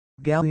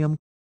Gallium,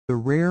 the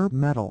rare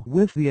metal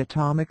with the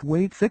atomic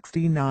weight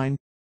 69.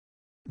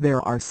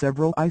 There are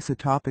several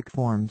isotopic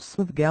forms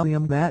of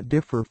gallium that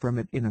differ from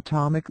it in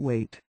atomic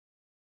weight.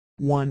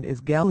 One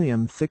is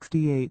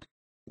gallium-68,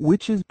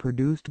 which is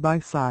produced by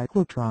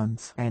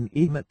cyclotrons and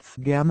emits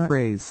gamma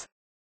rays.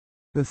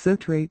 The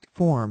citrate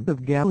form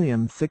of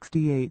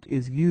gallium-68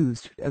 is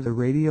used as a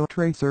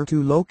radiotracer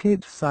to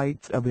locate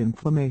sites of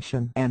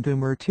inflammation and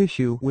tumor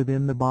tissue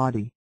within the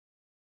body.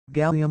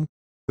 Gallium,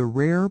 the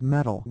rare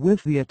metal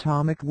with the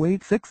atomic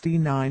weight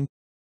 69.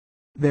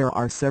 There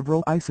are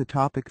several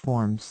isotopic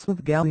forms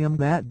of gallium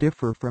that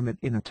differ from it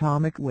in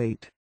atomic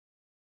weight.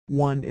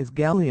 One is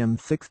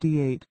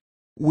gallium-68,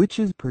 which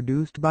is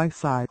produced by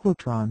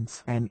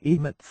cyclotrons and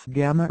emits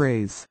gamma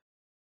rays.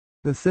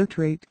 The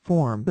citrate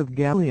form of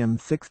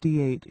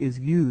gallium-68 is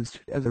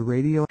used as a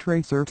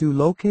radiotracer to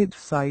locate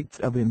sites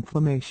of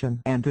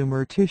inflammation and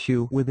tumor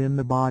tissue within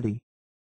the body.